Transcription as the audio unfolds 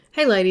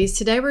Hey ladies,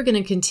 today we're going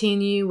to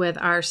continue with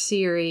our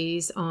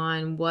series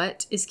on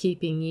what is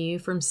keeping you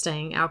from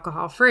staying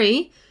alcohol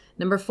free.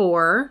 Number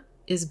 4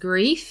 is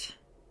grief,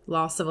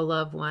 loss of a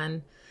loved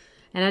one.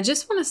 And I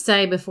just want to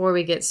say before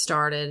we get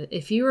started,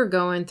 if you are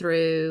going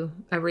through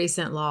a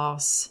recent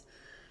loss,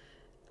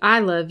 I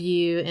love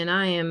you and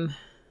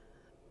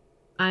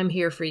I'm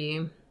here for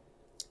you.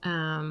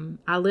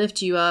 I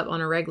lift you up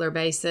on a regular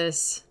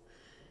basis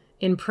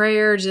in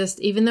prayer, just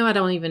even though I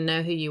don't even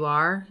know who you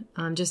are,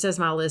 just as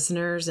my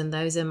listeners and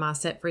those in my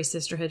Set Free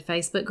Sisterhood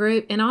Facebook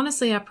group. And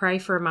honestly, I pray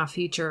for my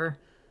future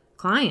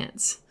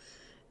clients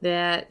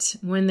that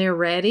when they're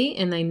ready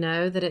and they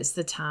know that it's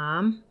the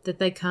time that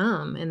they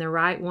come and the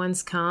right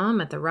ones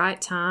come at the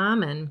right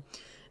time and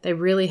they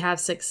really have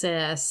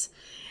success.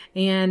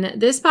 And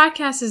this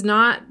podcast is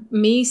not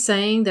me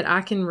saying that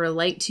I can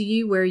relate to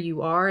you where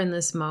you are in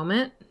this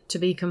moment, to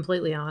be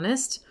completely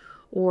honest,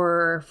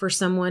 or for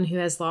someone who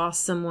has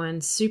lost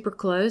someone super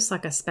close,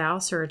 like a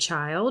spouse or a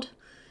child.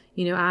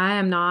 I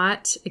am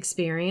not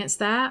experienced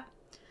that.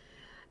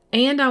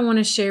 And I want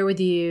to share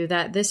with you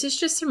that this is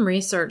just some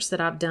research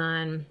that I've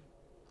done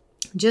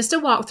just to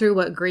walk through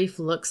what grief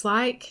looks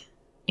like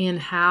and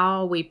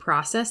how we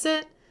process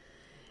it.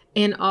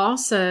 And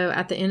also,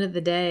 at the end of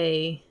the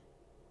day,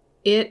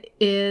 it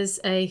is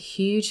a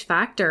huge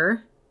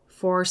factor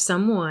for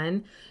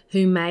someone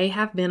who may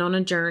have been on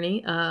a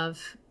journey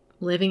of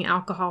living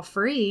alcohol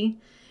free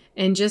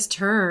and just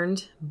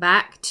turned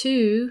back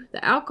to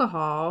the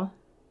alcohol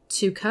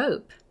to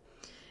cope.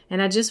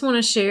 And I just want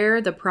to share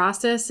the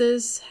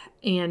processes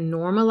and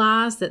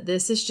normalize that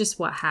this is just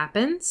what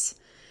happens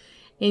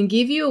and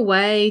give you a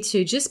way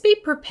to just be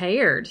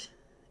prepared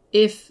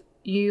if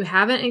you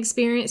haven't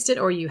experienced it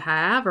or you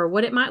have, or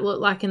what it might look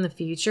like in the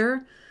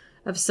future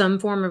of some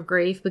form of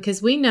grief,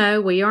 because we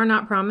know we are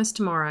not promised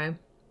tomorrow.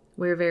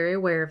 We're very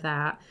aware of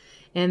that,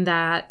 and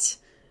that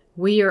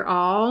we are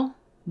all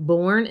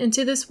born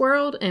into this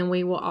world and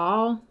we will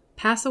all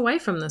pass away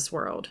from this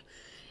world.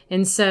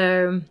 And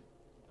so,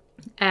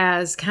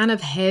 as kind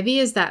of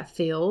heavy as that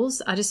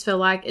feels, I just feel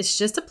like it's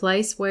just a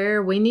place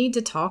where we need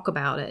to talk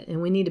about it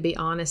and we need to be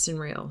honest and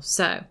real.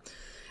 So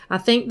I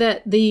think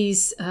that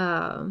these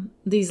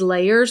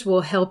layers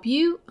will help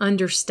you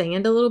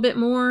understand a little bit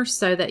more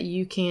so that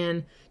you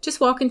can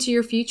just walk into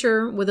your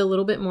future with a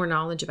little bit more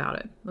knowledge about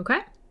it. Okay?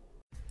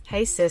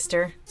 Hey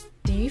sister,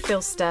 do you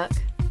feel stuck?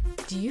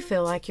 Do you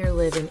feel like you're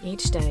living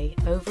each day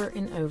over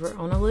and over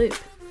on a loop?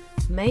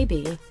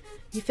 Maybe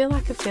you feel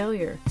like a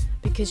failure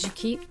because you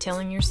keep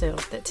telling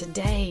yourself that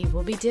today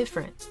will be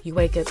different. You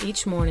wake up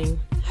each morning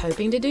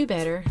hoping to do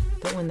better,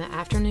 but when the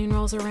afternoon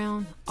rolls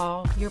around,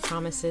 all your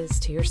promises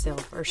to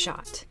yourself are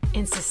shot.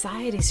 And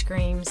society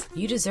screams,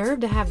 you deserve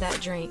to have that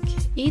drink,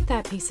 eat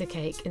that piece of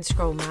cake, and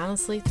scroll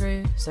mindlessly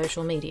through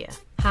social media.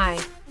 Hi,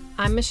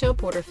 I'm Michelle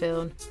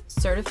Porterfield,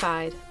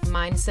 certified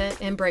mindset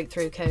and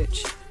breakthrough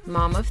coach,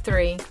 mom of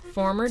 3,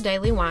 former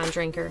daily wine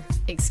drinker,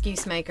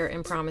 excuse maker,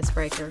 and promise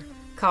breaker.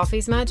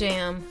 Coffee's my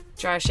jam,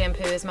 dry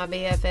shampoo is my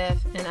BFF,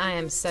 and I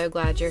am so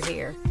glad you're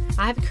here.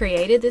 I have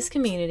created this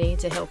community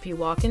to help you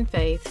walk in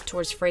faith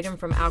towards freedom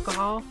from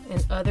alcohol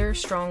and other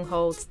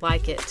strongholds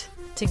like it.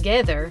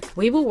 Together,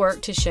 we will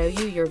work to show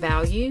you your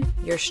value,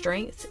 your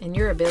strength, and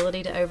your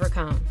ability to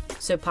overcome.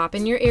 So pop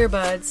in your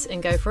earbuds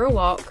and go for a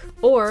walk,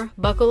 or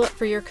buckle up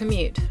for your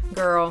commute.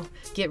 Girl,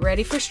 get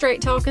ready for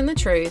straight talk and the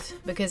truth,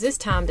 because it's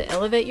time to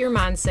elevate your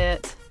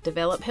mindset,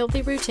 develop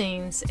healthy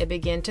routines, and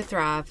begin to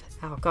thrive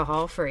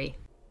alcohol-free.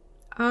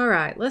 All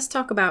right, let's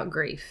talk about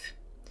grief.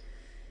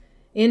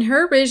 In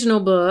her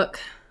original book,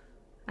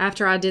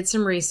 after I did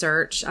some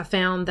research, I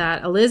found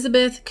that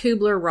Elizabeth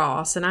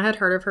Kubler-Ross, and I had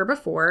heard of her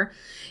before,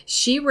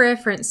 she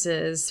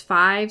references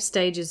 5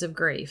 stages of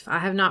grief. I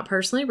have not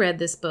personally read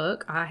this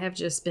book. I have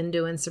just been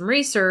doing some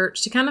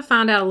research to kind of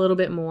find out a little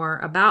bit more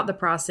about the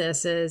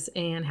processes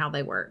and how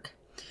they work.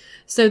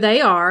 So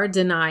they are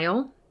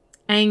denial,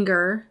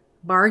 anger,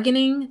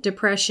 bargaining,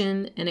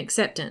 depression, and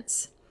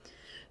acceptance.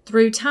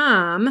 Through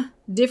time,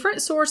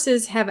 different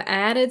sources have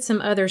added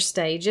some other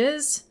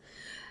stages,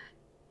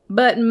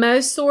 but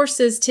most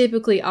sources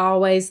typically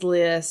always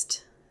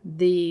list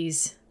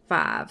these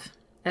 5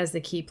 as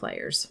the key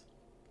players.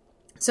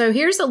 So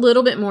here's a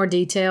little bit more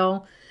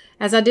detail,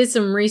 as I did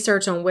some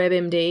research on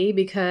WebMD,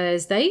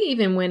 because they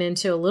even went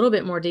into a little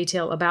bit more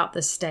detail about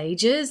the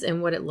stages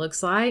and what it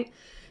looks like.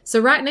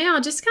 So right now, I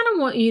just kind of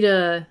want you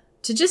to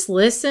just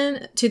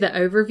listen to the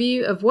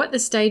overview of what the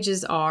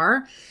stages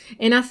are.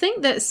 And I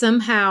think that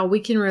somehow we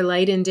can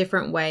relate in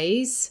different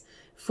ways.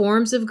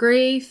 Forms of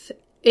grief,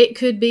 it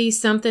could be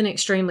something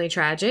extremely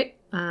tragic,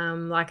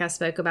 like I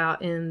spoke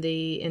about in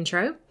the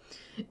intro.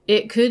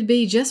 It could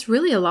be just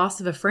really a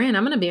loss of a friend.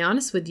 I'm going to be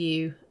honest with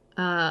you.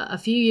 A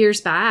few years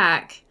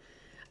back,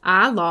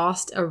 I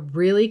lost a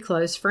really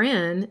close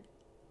friend,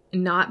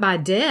 not by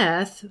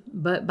death,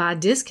 but by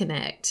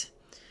disconnect.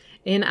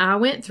 And I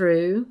went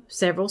through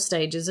several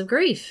stages of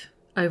grief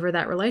over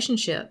that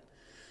relationship.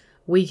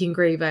 We can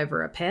grieve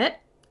over a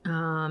pet.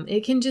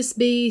 It can just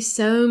be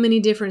so many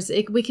different.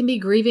 We can be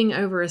grieving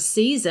over a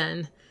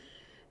season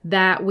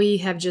that we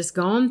have just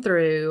gone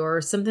through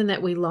or something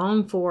that we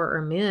long for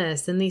or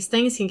miss. And these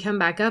things can come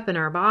back up in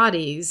our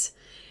bodies.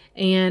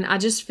 And I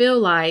just feel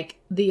like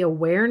the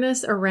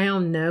awareness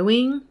around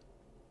knowing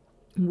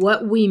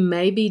what we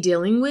may be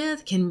dealing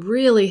with can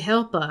really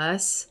help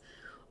us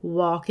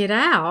walk it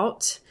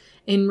out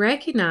and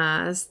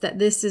recognize that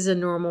this is a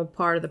normal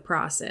part of the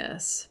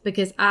process.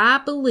 Because I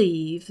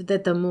believe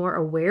that the more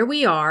aware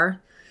we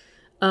are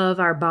of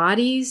our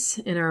bodies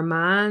and our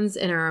minds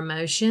and our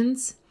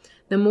emotions,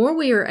 the more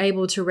we are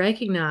able to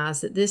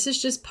recognize that this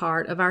is just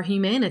part of our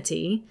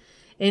humanity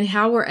and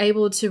how we're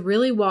able to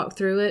really walk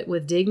through it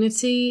with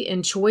dignity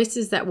and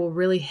choices that will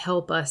really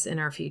help us in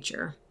our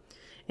future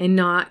and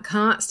not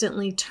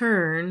constantly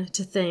turn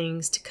to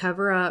things to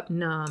cover up,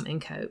 numb, and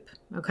cope.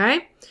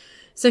 Okay?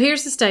 So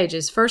here's the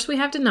stages. First, we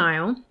have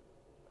denial.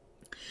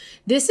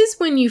 This is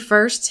when you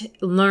first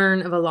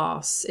learn of a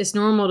loss. It's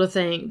normal to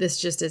think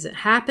this just isn't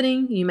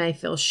happening. You may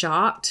feel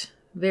shocked,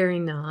 very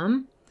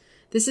numb.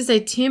 This is a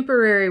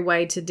temporary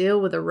way to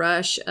deal with a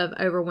rush of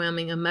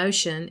overwhelming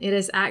emotion. It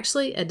is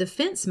actually a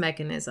defense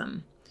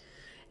mechanism.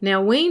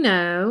 Now, we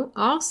know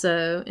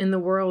also in the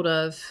world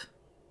of,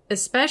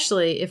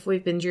 especially if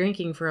we've been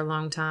drinking for a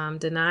long time,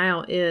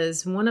 denial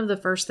is one of the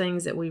first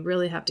things that we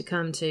really have to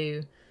come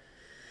to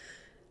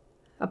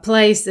a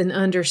place in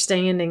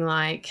understanding,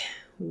 like,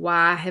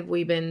 why have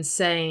we been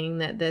saying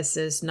that this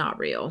is not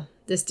real?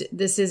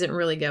 This isn't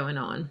really going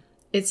on.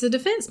 It's a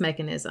defense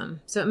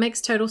mechanism, so it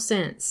makes total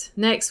sense.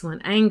 Next one,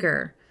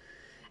 anger.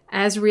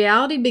 As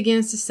reality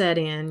begins to set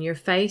in, you're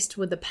faced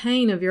with the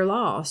pain of your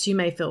loss. You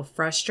may feel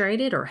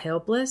frustrated or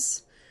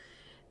helpless.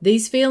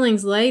 These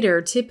feelings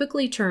later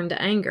typically turn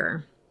to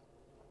anger.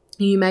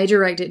 You may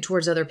direct it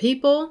towards other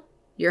people,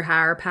 your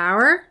higher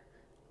power,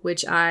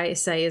 which I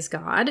say is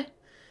God,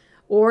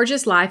 or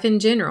just life in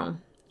general.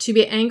 To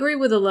be angry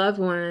with a loved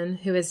one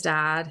who has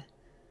died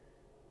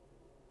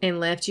and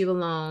left you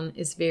alone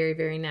is very,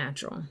 very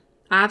natural.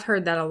 I've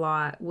heard that a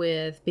lot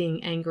with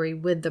being angry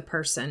with the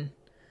person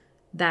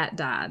that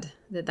died,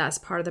 that's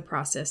part of the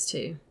process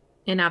too.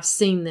 And I've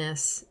seen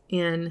this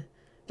in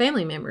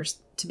family members,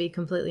 to be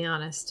completely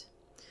honest.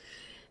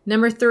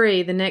 Number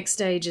 3, the next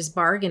stage is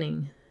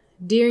bargaining.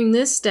 During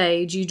this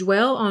stage, you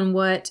dwell on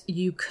what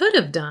you could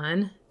have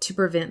done to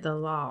prevent the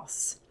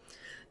loss.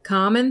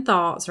 Common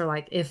thoughts are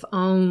like, if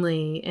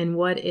only and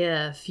what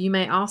if. You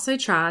may also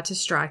try to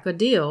strike a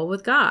deal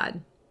with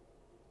God,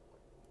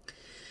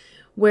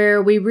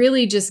 where we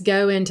really just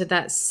go into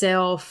that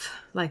self,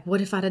 like, what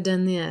if I'd have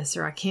done this?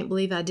 Or I can't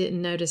believe I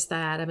didn't notice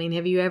that. I mean,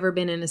 have you ever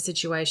been in a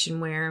situation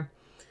where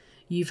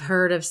you've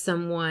heard of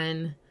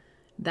someone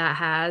that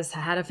has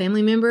had a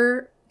family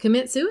member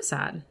commit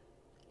suicide?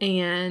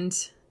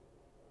 And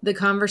the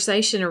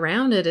conversation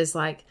around it is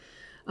like,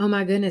 oh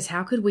my goodness,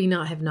 how could we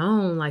not have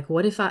known? Like,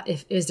 what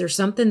if is there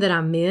something that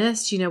I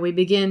missed? We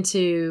begin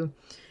to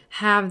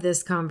have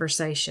this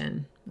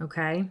conversation,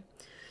 okay?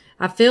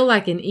 I feel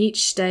like in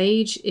each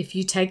stage, if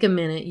you take a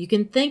minute, you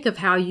can think of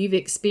how you've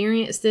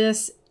experienced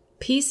this,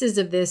 pieces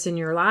of this in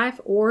your life,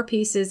 or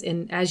pieces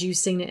as you've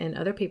seen it in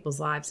other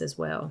people's lives as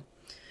well.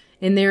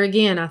 And there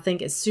again, I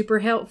think it's super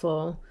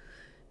helpful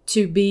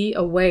to be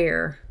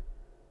aware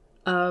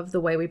of the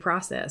way we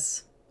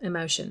process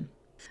emotion.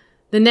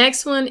 The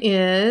next one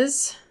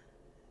is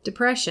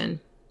depression.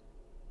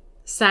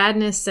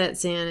 Sadness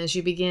sets in as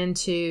you begin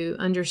to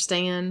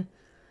understand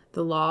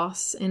the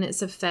loss and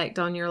its effect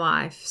on your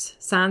life.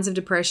 Signs of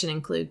depression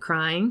include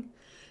crying,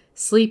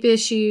 sleep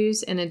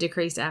issues, and a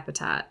decreased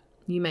appetite.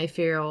 You may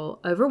feel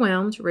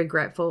overwhelmed,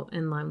 regretful,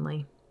 and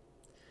lonely.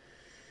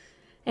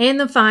 And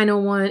the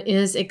final one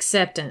is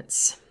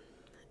acceptance.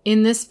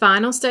 In this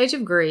final stage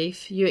of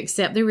grief, you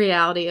accept the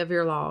reality of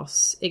your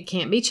loss. It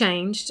can't be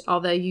changed.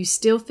 Although you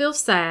still feel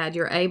sad,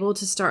 you're able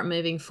to start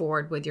moving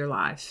forward with your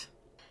life.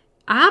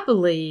 I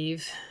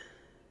believe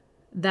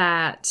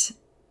that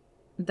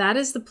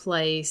is the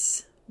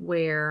place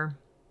where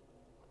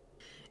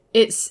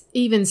it's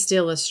even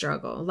still a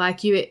struggle.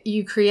 Like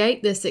you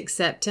create this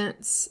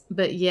acceptance,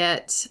 but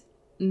yet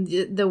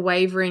the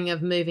wavering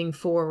of moving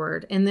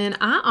forward. And then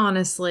I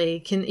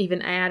honestly can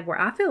even add where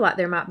I feel like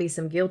there might be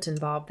some guilt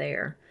involved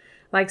there.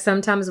 Like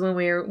sometimes when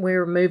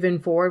we're moving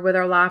forward with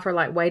our life, we're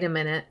like, wait a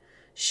minute,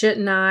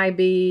 shouldn't I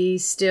be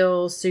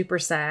still super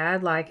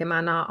sad? Like, am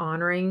I not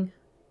honoring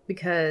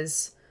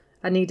because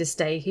I need to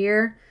stay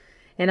here?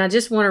 And I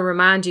just want to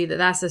remind you that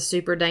that's a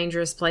super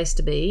dangerous place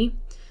to be.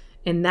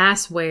 And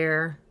that's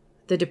where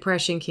the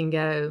depression can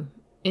go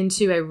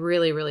into a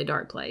really, really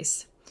dark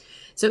place.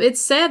 So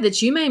it's said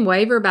that you may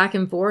waver back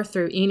and forth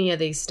through any of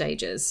these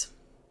stages.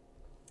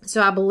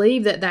 So I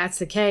believe that that's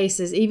the case,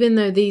 is even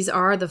though these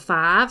are the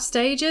 5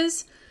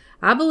 stages,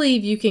 I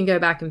believe you can go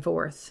back and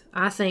forth.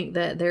 I think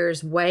that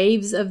there's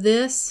waves of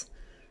this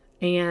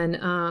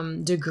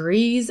and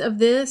degrees of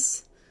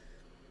this.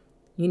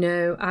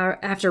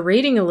 After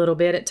reading a little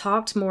bit, it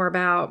talked more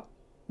about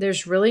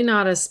there's really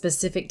not a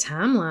specific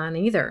timeline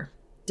either,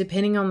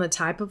 depending on the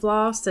type of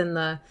loss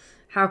and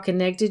how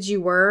connected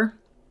you were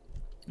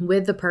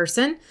with the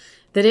person,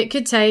 that it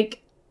could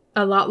take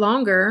a lot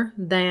longer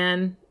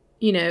than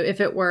if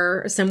it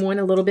were someone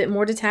a little bit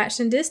more detached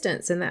and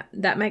distant, and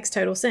that makes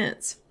total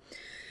sense.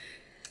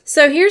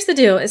 So here's the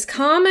deal. It's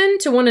common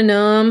to want to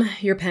numb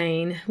your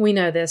pain. We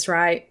know this,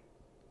 right?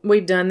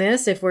 We've done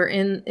this. If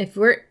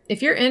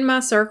you're in my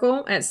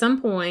circle at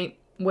some point,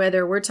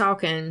 whether we're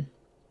talking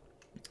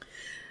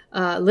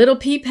little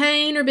p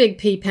pain or big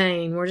P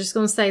pain, we're just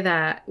going to say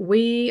that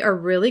we are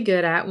really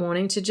good at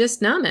wanting to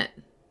just numb it.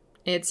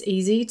 It's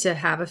easy to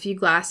have a few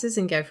glasses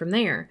and go from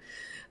there.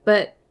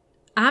 But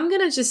I'm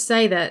going to just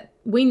say that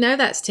we know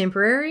that's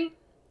temporary,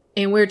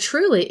 and we're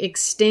truly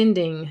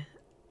extending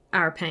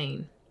our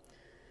pain.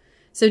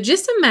 So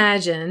just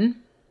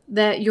imagine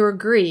that your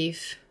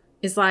grief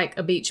is like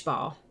a beach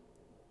ball.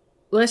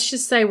 Let's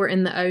just say we're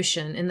in the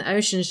ocean, and the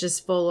ocean is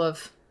just full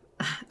of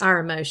our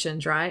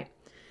emotions, right?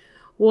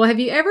 Well, have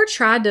you ever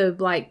tried to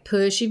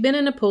push? You've been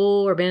in a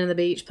pool or been in the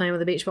beach playing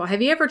with a beach ball.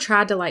 Have you ever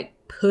tried to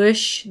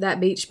push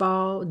that beach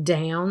ball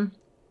down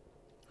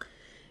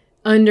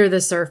under the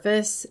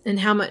surface,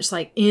 and how much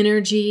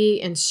energy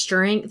and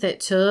strength it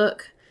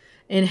took,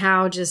 and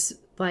how just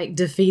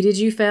defeated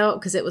you felt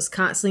because it was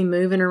constantly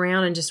moving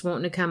around and just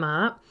wanting to come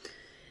up?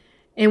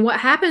 And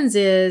what happens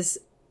is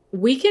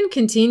we can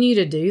continue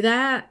to do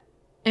that,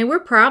 and we're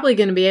probably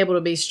going to be able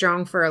to be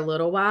strong for a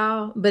little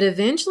while, but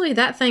eventually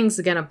that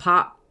thing's going to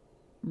pop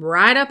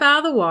right up out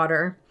of the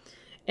water,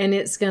 and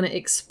it's going to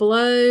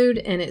explode,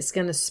 and it's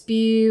going to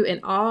spew, and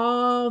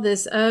all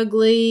this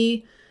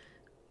ugly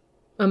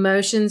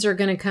emotions are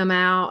going to come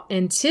out.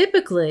 And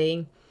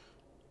typically,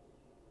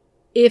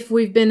 if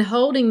we've been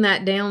holding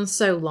that down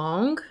so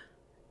long,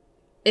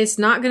 it's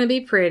not going to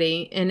be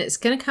pretty, and it's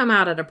going to come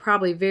out at a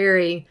probably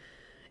very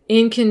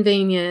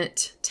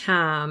inconvenient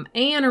time,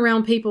 and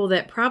around people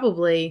that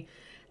probably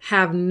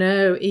have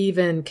no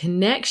even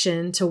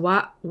connection to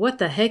what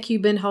the heck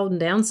you've been holding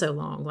down so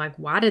long.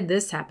 Why did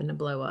this happen to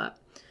blow up?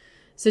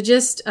 So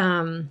just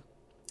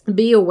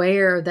be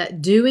aware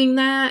that doing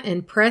that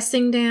and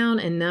pressing down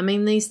and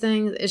numbing these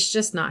things, it's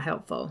just not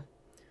helpful.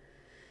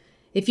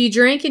 If you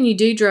drink and you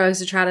do drugs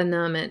to try to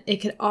numb it, it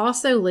could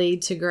also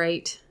lead to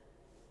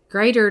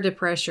greater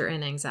depression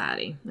and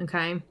anxiety,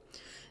 okay?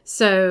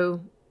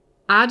 So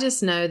I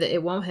just know that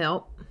it won't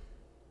help.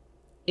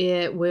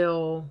 It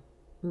will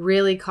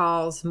really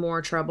cause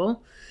more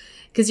trouble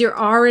because you're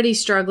already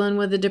struggling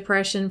with the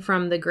depression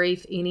from the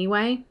grief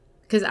anyway.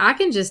 Because I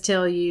can just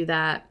tell you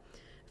that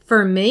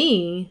for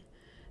me,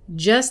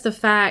 just the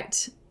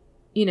fact,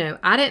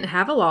 I didn't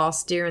have a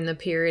loss during the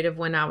period of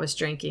when I was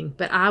drinking,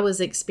 but I was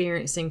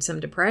experiencing some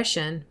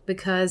depression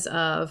because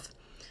of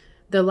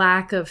the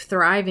lack of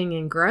thriving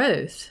and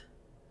growth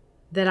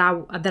that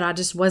I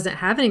just wasn't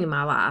having in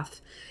my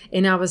life.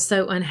 And I was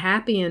so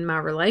unhappy in my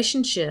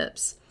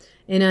relationships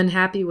and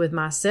unhappy with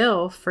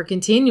myself for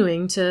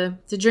continuing to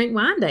drink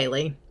wine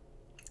daily.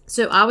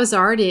 So I was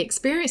already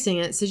experiencing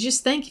it. So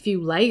just think, if you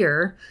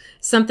layer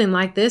something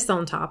like this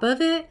on top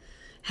of it,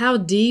 how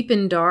deep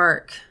and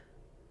dark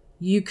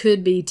you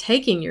could be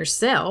taking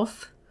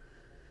yourself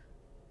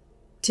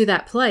to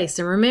that place.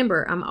 And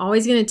remember, I'm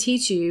always going to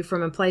teach you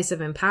from a place of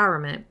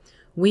empowerment.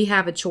 We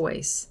have a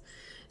choice.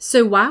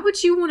 So why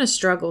would you want to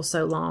struggle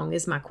so long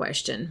is my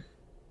question.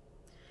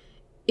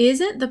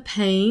 Isn't the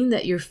pain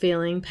that you're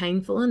feeling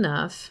painful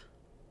enough?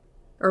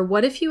 Or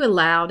what if you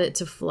allowed it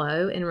to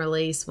flow and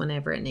release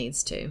whenever it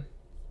needs to?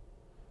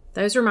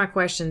 Those are my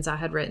questions I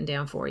had written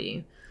down for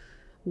you.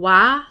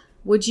 Why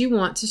would you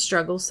want to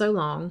struggle so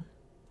long?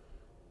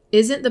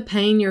 Isn't the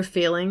pain you're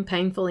feeling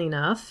painful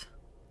enough?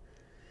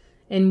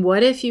 And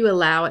what if you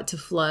allow it to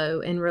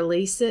flow and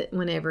release it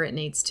whenever it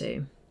needs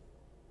to?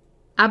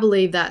 I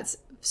believe that's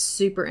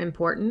super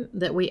important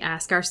that we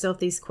ask ourselves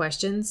these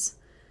questions,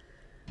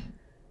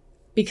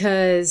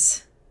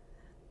 because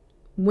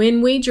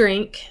when we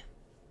drink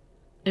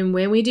and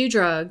when we do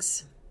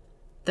drugs,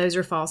 those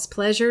are false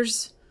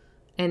pleasures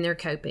and they're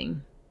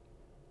coping.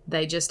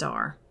 They just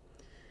are.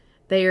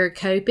 They are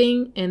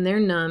coping and they're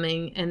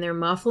numbing and they're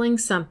muffling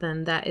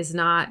something that is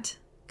not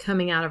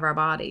coming out of our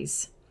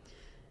bodies.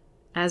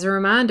 As a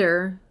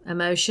reminder,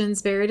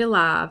 emotions buried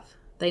alive,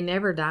 they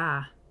never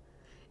die.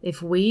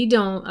 If we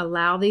don't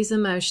allow these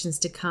emotions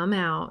to come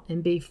out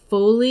and be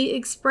fully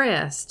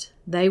expressed,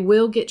 they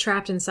will get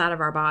trapped inside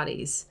of our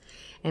bodies.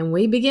 And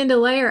we begin to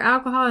layer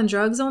alcohol and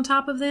drugs on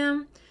top of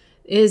them,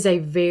 it is a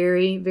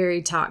very,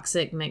 very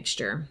toxic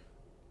mixture.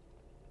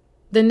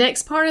 The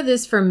next part of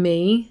this for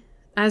me,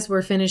 as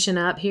we're finishing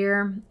up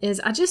here, is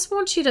I just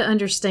want you to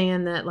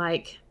understand that,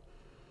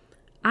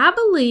 I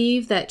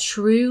believe that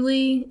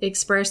truly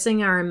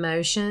expressing our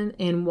emotion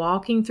and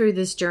walking through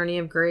this journey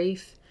of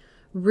grief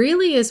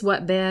really is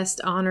what best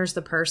honors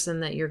the person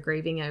that you're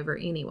grieving over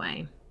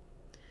anyway.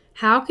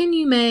 How can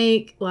you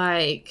make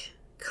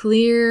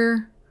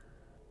clear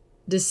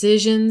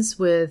decisions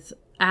with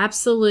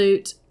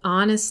absolute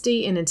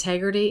honesty and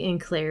integrity and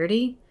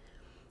clarity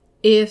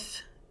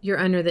if you're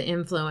under the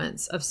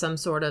influence of some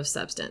sort of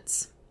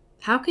substance?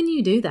 How can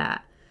you do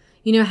that?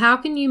 How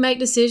can you make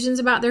decisions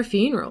about their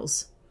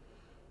funerals?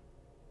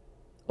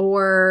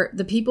 or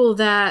the people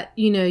that,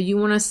 you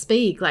want to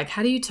speak. Like,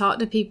 how do you talk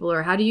to people,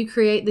 or how do you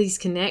create these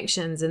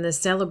connections and this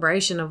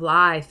celebration of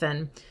life?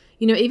 And,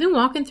 even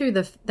walking through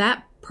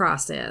that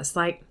process,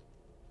 like,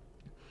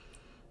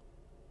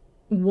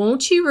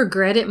 won't you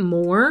regret it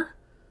more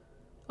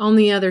on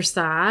the other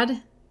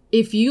side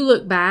if you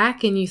look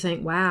back and you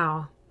think,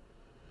 wow,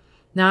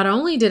 not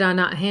only did I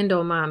not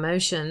handle my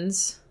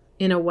emotions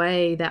in a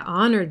way that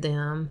honored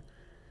them,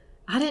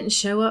 I didn't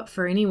show up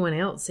for anyone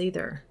else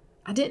either.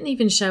 I didn't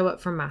even show up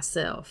for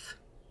myself.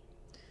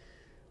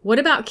 What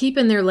about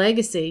keeping their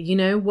legacy?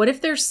 What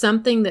if there's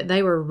something that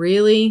they were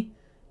really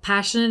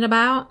passionate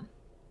about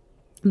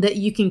that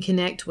you can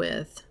connect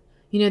with?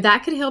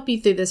 That could help you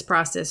through this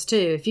process too.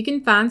 If you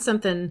can find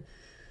something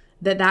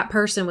that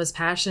person was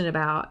passionate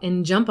about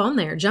and jump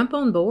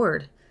on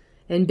board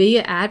and be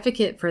an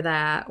advocate for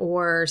that,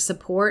 or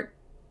support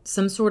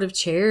some sort of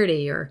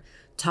charity, or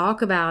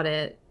talk about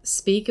it,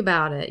 speak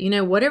about it,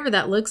 whatever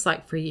that looks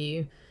like for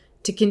you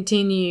to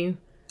continue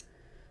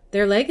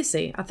their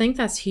legacy. I think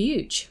that's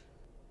huge.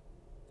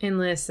 And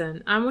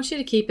listen, I want you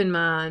to keep in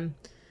mind,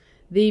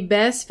 the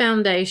best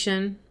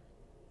foundation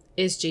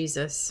is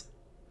Jesus.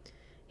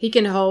 He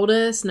can hold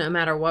us no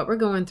matter what we're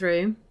going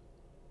through.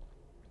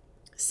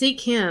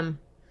 Seek Him.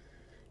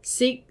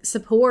 Seek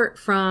support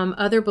from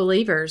other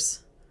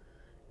believers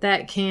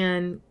that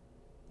can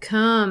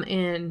come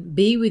and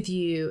be with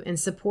you and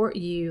support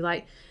you.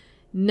 Like,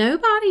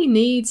 nobody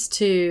needs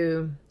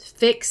to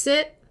fix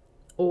it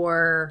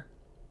or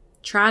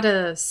try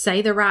to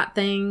say the right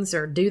things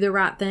or do the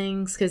right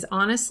things. Because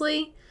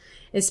honestly,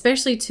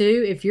 especially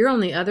too, if you're on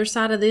the other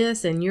side of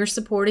this and you're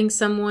supporting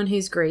someone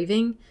who's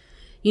grieving,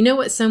 you know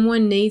what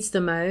someone needs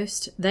the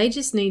most? They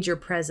just need your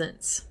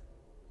presence.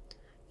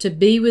 To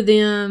be with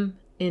them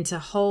and to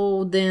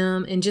hold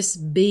them and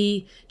just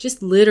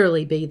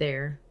literally be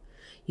there.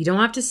 You don't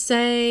have to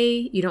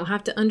say, you don't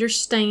have to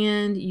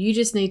understand. You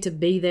just need to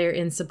be there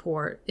in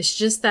support. It's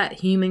just that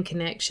human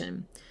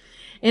connection.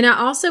 And I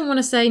also want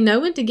to say, know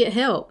when to get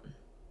help.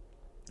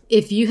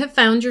 If you have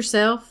found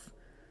yourself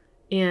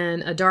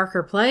in a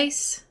darker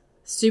place,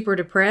 super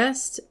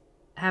depressed,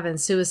 having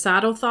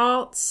suicidal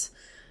thoughts,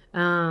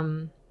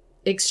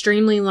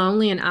 extremely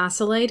lonely and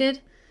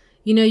isolated,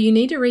 you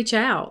need to reach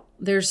out.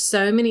 There's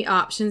so many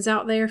options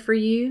out there for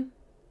you.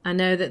 I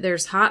know that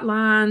there's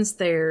hotlines,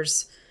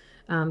 there's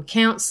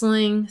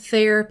counseling,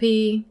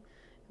 therapy,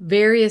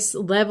 various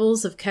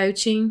levels of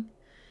coaching.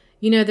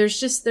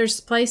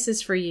 There's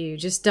places for you.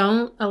 Just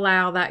don't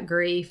allow that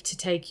grief to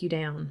take you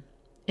down.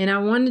 And I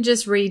want to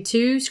just read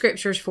 2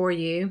 scriptures for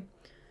you.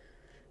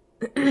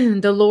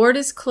 The Lord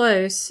is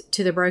close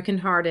to the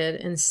brokenhearted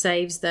and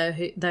saves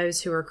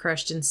those who are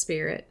crushed in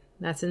spirit.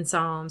 That's in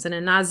Psalms. And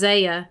in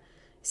Isaiah,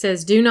 it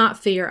says, do not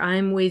fear, I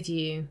am with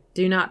you.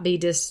 Do not be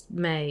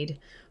dismayed,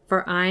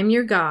 for I am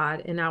your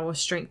God, and I will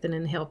strengthen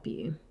and help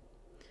you.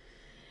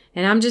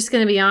 And I'm just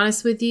going to be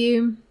honest with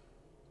you.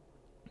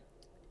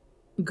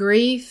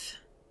 Grief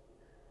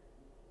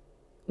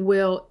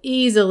will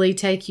easily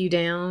take you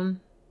down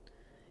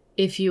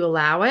if you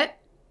allow it,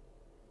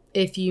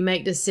 if you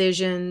make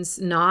decisions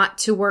not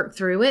to work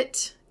through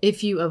it,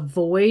 if you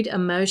avoid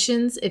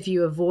emotions, if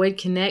you avoid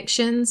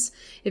connections,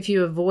 if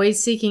you avoid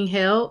seeking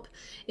help.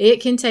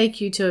 It can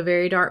take you to a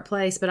very dark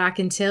place. But I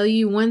can tell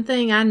you one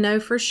thing I know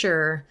for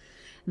sure,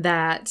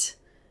 that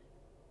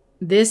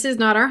this is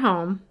not our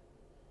home.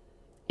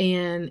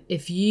 And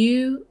if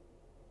you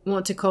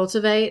want to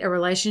cultivate a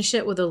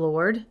relationship with the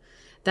Lord,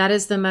 that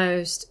is the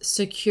most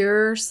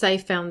secure,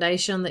 safe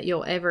foundation that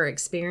you'll ever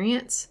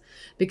experience.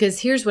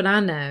 Because here's what I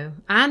know.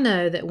 I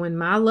know that when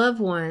my loved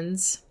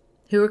ones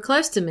who are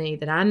close to me,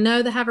 that I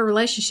know that have a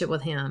relationship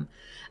with Him,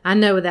 I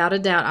know without a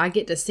doubt I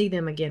get to see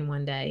them again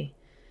one day.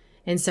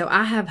 And so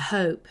I have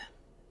hope.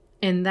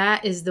 And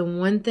that is the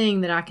one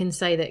thing that I can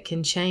say that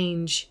can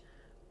change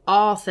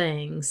all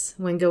things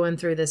when going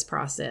through this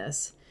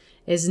process,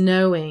 is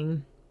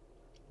knowing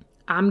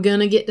I'm going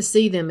to get to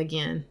see them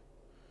again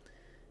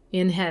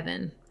in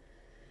heaven.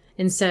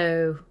 And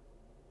so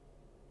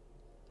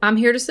I'm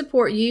here to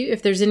support you.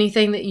 If there's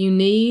anything that you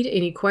need,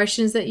 any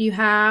questions that you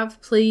have,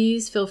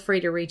 please feel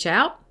free to reach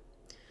out.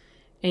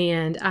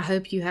 And I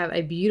hope you have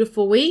a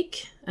beautiful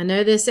week. I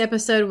know this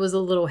episode was a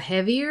little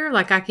heavier,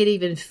 like I could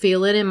even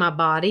feel it in my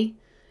body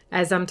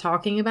as I'm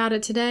talking about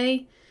it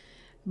today.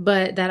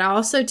 But that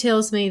also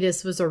tells me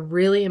this was a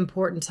really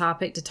important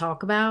topic to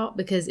talk about,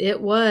 because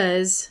it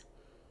was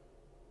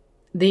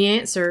the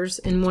answers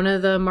in one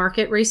of the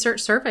market research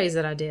surveys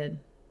that I did.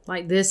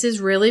 Like, this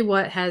is really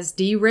what has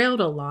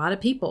derailed a lot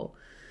of people.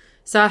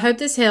 So I hope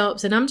this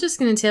helps. And I'm just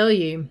going to tell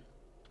you,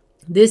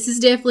 this is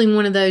definitely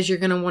one of those you're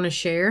going to want to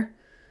share,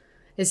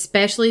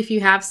 especially if you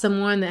have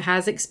someone that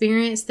has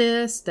experienced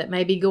this, that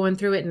may be going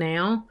through it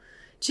now.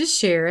 Just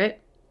share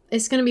it.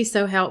 It's going to be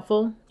so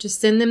helpful.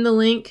 Just send them the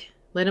link.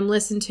 Let them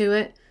listen to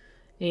it.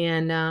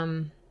 And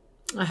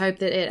I hope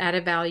that it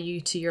added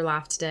value to your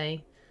life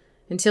today.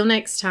 Until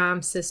next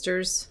time,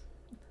 sisters,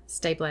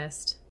 stay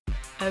blessed.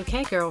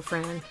 Okay,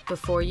 girlfriend,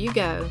 before you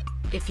go,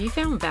 if you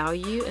found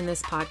value in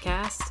this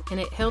podcast and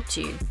it helped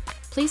you,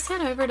 please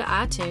head over to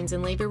iTunes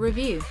and leave a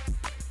review.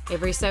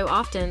 Every so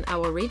often, I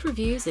will read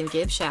reviews and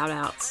give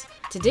shout-outs.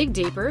 To dig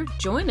deeper,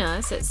 join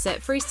us at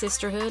Set Free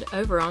Sisterhood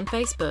over on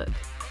Facebook.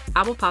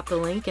 I will pop the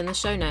link in the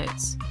show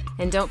notes.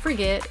 And don't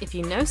forget, if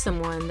you know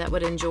someone that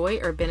would enjoy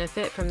or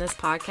benefit from this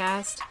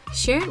podcast,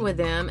 share it with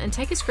them and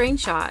take a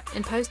screenshot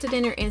and post it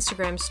in your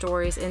Instagram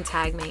stories and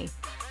tag me.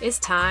 It's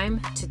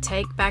time to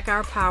take back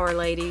our power,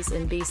 ladies,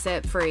 and be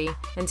set free.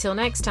 Until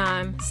next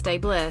time, stay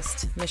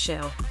blessed.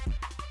 Michelle.